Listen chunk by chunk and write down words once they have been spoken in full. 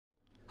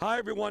Hi,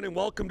 everyone, and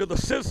welcome to the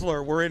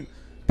SIZZLER. We're in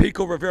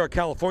Pico Rivera,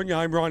 California.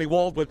 I'm Ronnie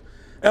Wald with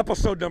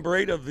episode number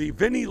 8 of the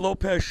Vinnie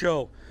Lopez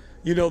Show.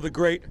 You know, the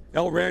great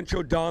El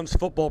Rancho Dons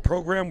football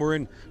program. We're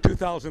in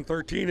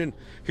 2013, and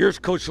here's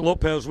Coach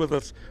Lopez with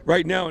us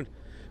right now. And,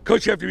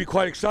 Coach, you have to be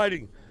quite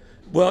exciting.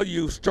 Well,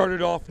 you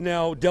started off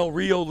now Del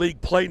Rio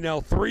League play now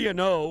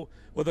 3-0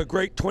 with a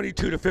great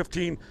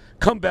 22-15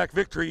 comeback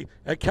victory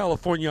at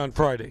California on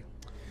Friday.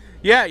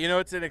 Yeah, you know,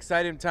 it's an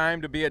exciting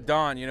time to be a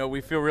Don. You know, we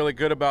feel really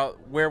good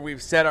about where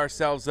we've set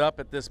ourselves up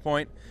at this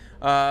point.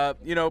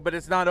 You know, but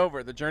it's not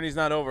over. The journey's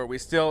not over.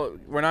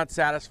 We're not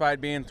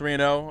satisfied being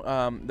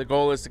 3-0. The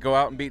goal is to go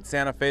out and beat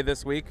Santa Fe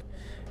this week.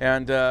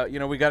 And, you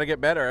know, we got to get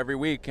better every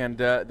week. And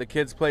the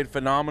kids played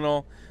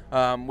phenomenal.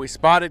 We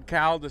spotted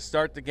Cal to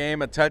start the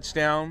game, a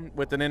touchdown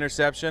with an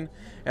interception.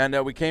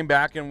 And we came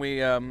back and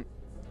we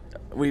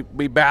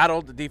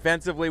battled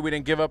defensively. We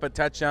didn't give up a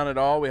touchdown at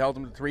all. We held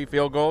them to 3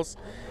 field goals.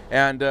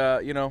 And,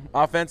 you know,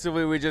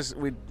 offensively,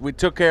 we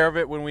took care of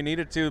it when we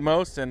needed to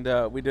most,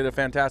 and we did a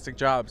fantastic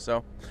job.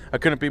 So I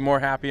couldn't be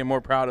more happy and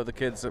more proud of the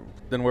kids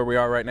than where we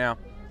are right now.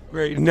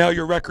 Great. And now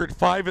your record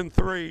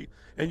 5-3,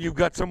 and you've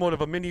got somewhat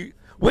of a mini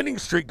winning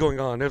streak going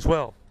on as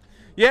well.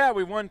 Yeah,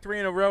 we won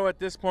 3 in a row at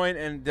this point,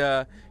 and,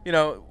 you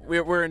know,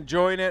 we're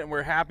enjoying it, and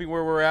we're happy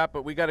where we're at,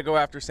 but we got to go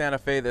after Santa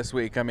Fe this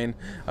week. I mean,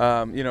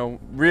 you know,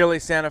 really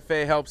Santa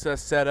Fe helps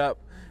us set up.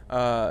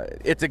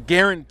 It's a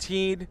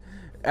guaranteed.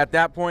 At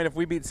that point, if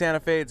we beat Santa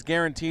Fe, it's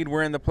guaranteed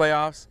we're in the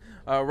playoffs.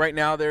 Right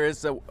now, there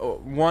is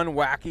one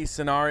wacky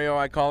scenario,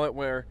 I call it,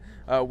 where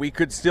we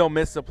could still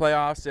miss the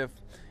playoffs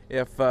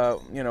if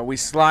you know, we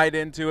slide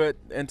into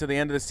the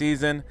end of the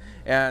season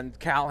and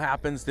Cal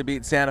happens to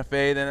beat Santa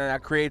Fe. Then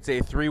that creates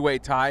a 3-way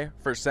tie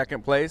for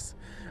second place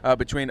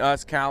between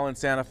us, Cal, and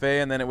Santa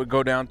Fe, and then it would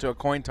go down to a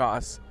coin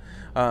toss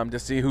to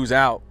see who's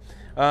out.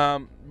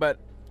 But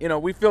you know,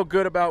 we feel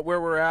good about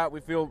where we're at. We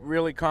feel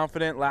really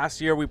confident.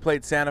 Last year, we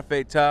played Santa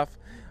Fe tough.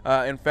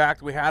 In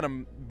fact, we had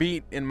them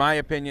beat, in my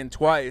opinion,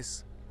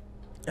 twice.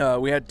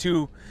 We had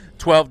 2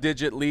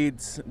 12-digit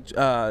leads,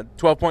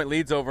 12-point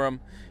leads over them,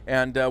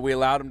 and we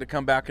allowed them to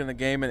come back in the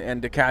game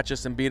and to catch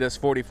us and beat us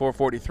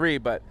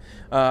 44-43. But,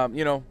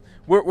 you know,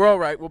 we're all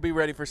right. We'll be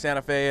ready for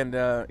Santa Fe, and,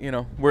 you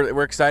know,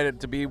 we're excited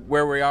to be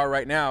where we are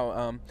right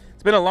now.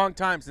 It's been a long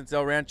time since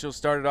El Rancho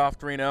started off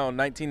 3-0.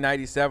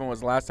 1997 was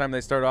the last time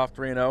they started off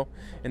 3-0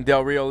 in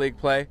Del Rio League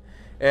play.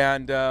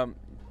 And,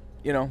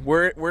 you know,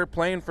 we're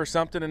playing for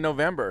something in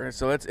November,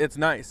 so it's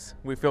nice.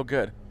 We feel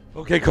good.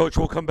 Okay, Coach,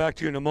 we'll come back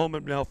to you in a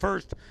moment. Now,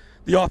 first,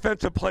 the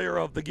offensive player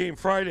of the game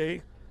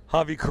Friday,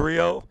 Javi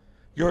Carrillo.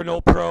 You're an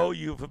old pro.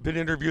 You've been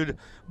interviewed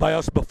by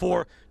us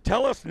before.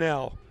 Tell us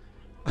now,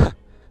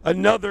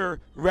 another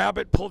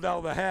rabbit pulled out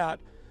of the hat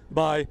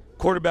by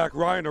quarterback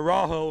Ryan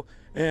Araujo,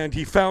 and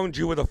he found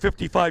you with a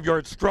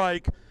 55-yard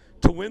strike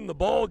to win the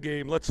ball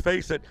game. Let's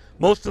face it,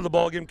 most of the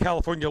ball game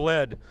California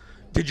led.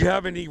 Did you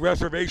have any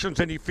reservations,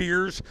 any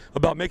fears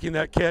about making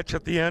that catch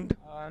at the end?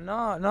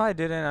 No, I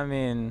didn't. I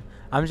mean,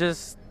 I'm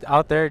just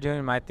out there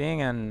doing my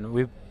thing, and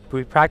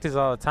we practice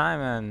all the time,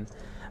 and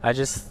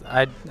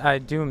I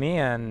do me,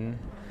 and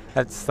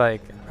that's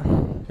like,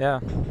 yeah.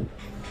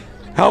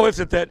 How is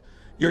it that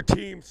your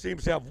team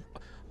seems to have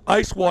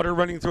ice water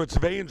running through its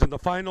veins in the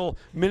final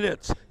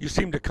minutes? You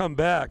seem to come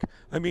back.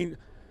 I mean,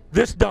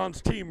 this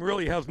Don's team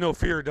really has no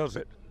fear, does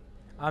it?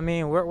 I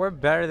mean, we're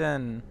better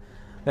than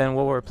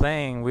what we're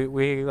playing.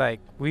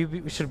 We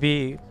should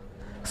be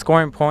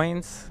scoring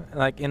points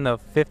like in the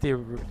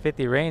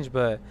 50 range,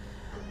 but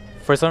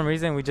for some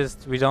reason we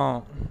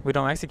don't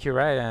execute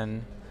right,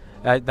 and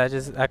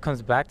that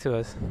comes back to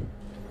us.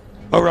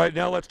 All right,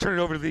 now let's turn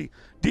it over to the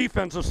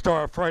defensive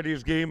star of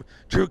Friday's game,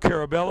 Drew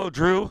Carabello.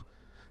 Drew,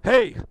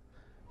 hey,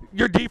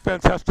 your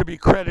defense has to be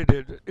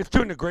credited. It's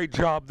doing a great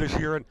job this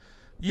year, and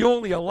you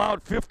only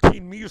allowed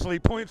 15 measly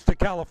points to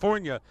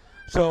California.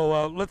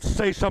 So let's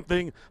say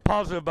something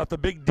positive about the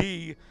big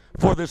D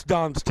for this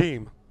Don's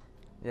team.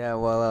 Yeah,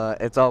 well,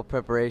 it's all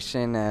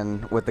preparation,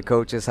 and with the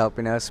coaches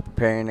helping us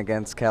preparing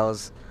against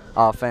Cal's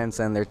offense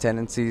and their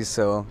tendencies,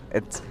 so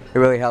it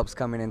really helps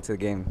coming into the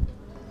game.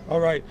 All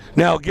right,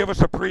 now give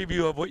us a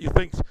preview of what you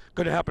think's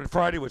going to happen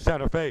Friday with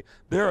Santa Fe.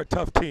 They're a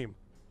tough team.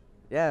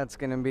 Yeah, it's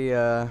going to be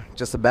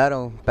just a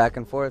battle back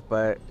and forth,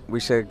 but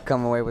we should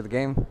come away with the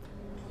game,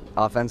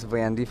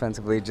 offensively and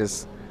defensively,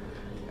 just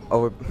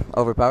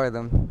overpower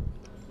them.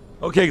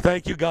 Okay,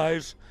 thank you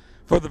guys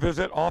for the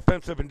visit.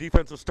 Offensive and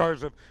defensive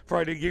stars of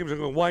Friday games. I'm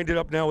going to wind it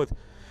up now with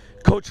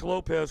Coach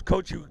Lopez.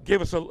 Coach, you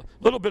gave us a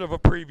little bit of a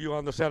preview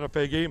on the Santa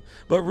Fe game,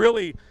 but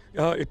really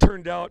it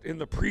turned out in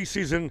the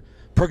preseason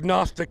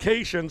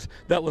prognostications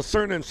that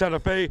Lucerne and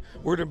Santa Fe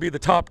were going to be the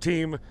top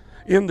team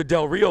in the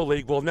Del Rio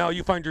League. Well, now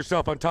you find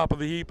yourself on top of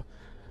the heap.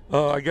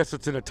 I guess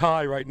it's in a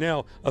tie right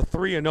now, a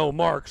 3-0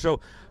 mark. So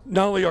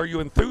not only are you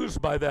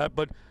enthused by that,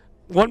 but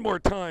one more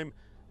time,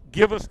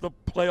 give us the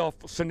playoff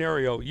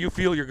scenario. You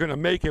feel you're going to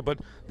make it, but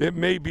it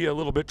may be a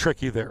little bit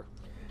tricky there.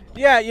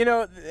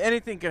 Yeah,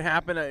 anything can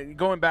happen.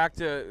 Going back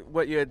to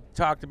what you had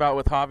talked about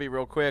with Javi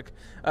real quick,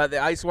 the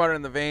ice water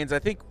in the veins, I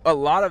think a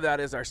lot of that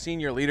is our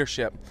senior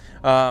leadership.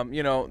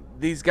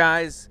 These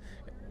guys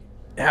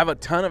have a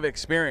ton of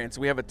experience.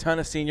 We have a ton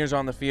of seniors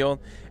on the field,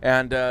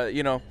 and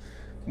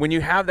when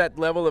you have that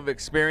level of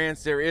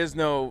experience, there's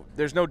no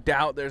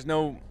doubt, there's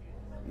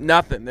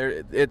nothing.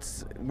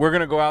 We're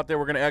going to go out there,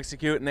 we're going to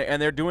execute,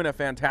 and they're doing a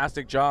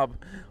fantastic job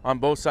on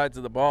both sides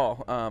of the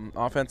ball,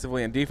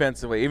 offensively and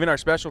defensively. Even our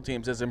special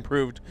teams has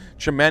improved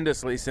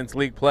tremendously since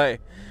league play.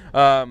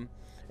 And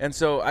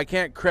so I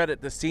can't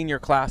credit the senior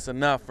class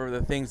enough for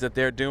the things that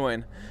they're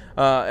doing.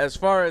 As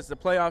far as the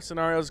playoff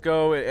scenarios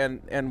go,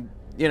 and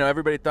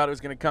everybody thought it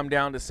was going to come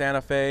down to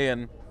Santa Fe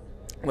and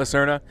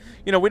Lucerna.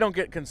 We don't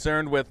get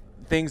concerned with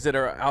things that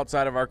are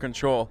outside of our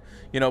control.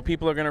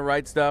 People are going to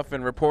write stuff,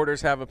 and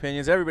reporters have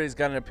opinions. Everybody's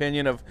got an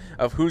opinion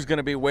of who's going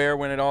to be where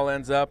when it all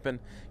ends up. And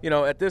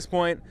at this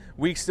point,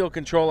 we still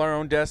control our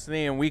own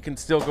destiny, and we can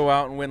still go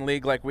out and win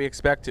league like we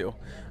expect to.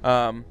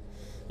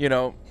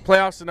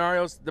 Playoff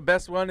scenarios, the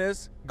best one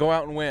is go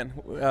out and win.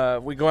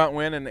 We go out and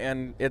win,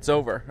 and it's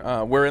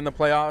over. We're in the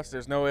playoffs.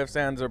 There's no ifs,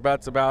 ands, or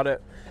buts about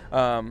it.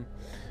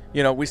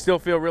 We still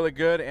feel really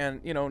good,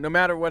 and no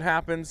matter what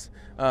happens,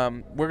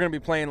 we're going to be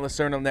playing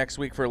Lucerna next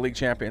week for a league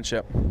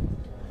championship.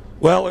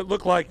 Well, it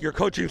looked like your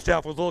coaching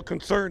staff was a little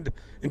concerned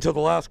until the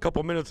last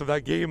couple minutes of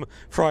that game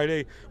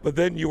Friday, but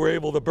then you were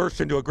able to burst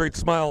into a great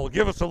smile.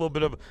 Give us a little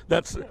bit of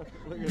that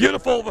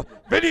beautiful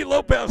Vinnie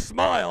Lopez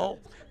smile.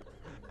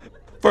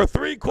 For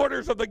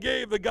 3/4 of the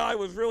game, the guy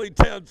was really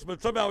tense,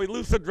 but somehow he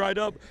loosened right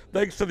up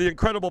thanks to the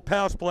incredible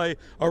pass play.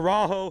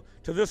 Araujo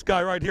to this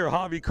guy right here,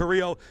 Javi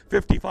Carrillo,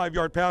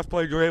 55-yard pass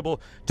play. You're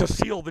able to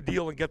seal the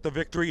deal and get the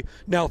victory.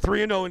 Now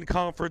 3-0 in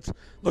conference.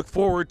 Look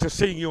forward to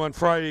seeing you on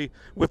Friday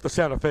with the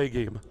Santa Fe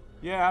game.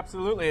 Yeah,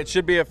 absolutely. It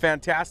should be a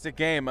fantastic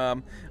game.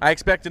 I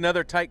expect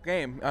another tight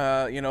game.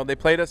 They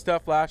played us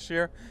tough last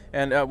year,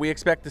 and we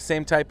expect the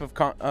same type of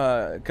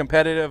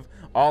competitive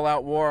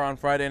all-out war on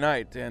Friday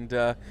night. And,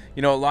 a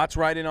lot's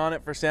riding on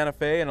it for Santa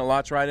Fe and a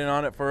lot's riding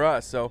on it for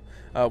us. So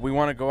we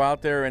want to go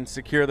out there and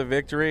secure the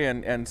victory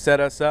and set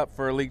us up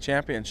for a league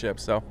championship.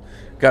 So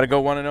got to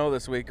go 1-0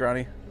 this week,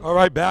 Ronnie. All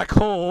right, back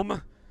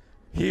home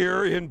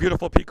here in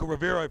beautiful Pico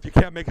Rivera. If you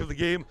can't make it to the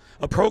game,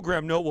 a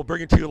program note, we'll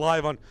bring it to you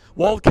live on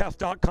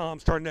Waldcast.com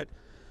starting at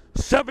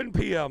 7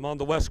 p.m. on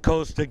the West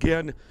Coast.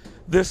 Again,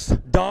 this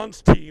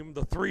Don's team,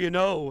 the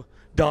 3-0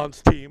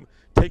 Don's team,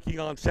 taking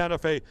on Santa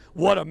Fe.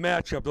 What a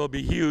matchup. It'll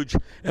be huge.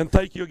 And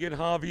thank you again,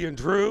 Javi and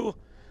Drew.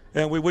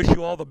 And we wish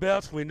you all the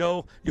best. We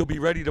know you'll be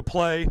ready to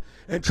play.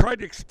 And try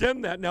to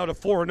extend that now to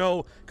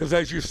 4-0, because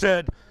as you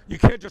said, you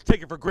can't just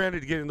take it for granted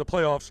to get in the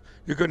playoffs.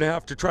 You're going to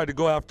have to try to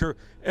go after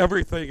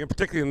everything, and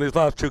particularly in these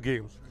last two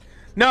games.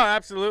 No,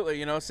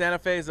 absolutely. Santa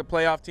Fe is a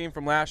playoff team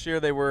from last year.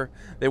 They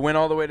went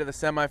all the way to the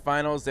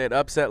semifinals. They had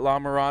upset La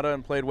Mirada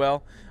and played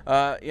well.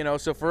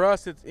 So for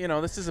us, it's,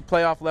 this is a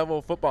playoff level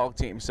football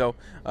team. So,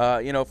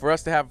 for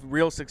us to have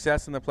real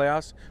success in the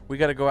playoffs, we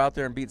got to go out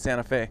there and beat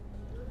Santa Fe.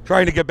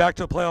 Trying to get back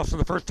to the playoffs for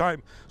the first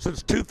time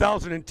since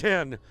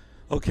 2010.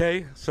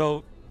 Okay,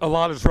 so a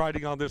lot is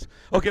riding on this.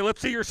 Okay,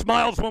 let's see your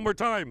smiles one more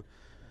time.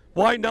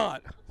 Why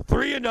not?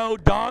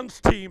 3-0,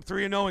 Don's team,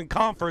 3-0 in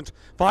conference,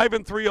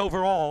 5-3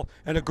 overall,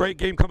 and a great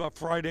game coming up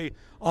Friday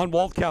on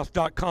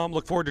Waldcast.com.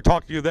 Look forward to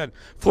talking to you then.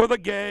 For the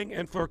gang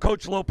and for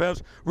Coach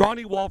Lopez,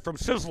 Ronnie Wald from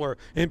SIZZLER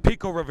in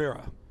Pico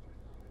Rivera.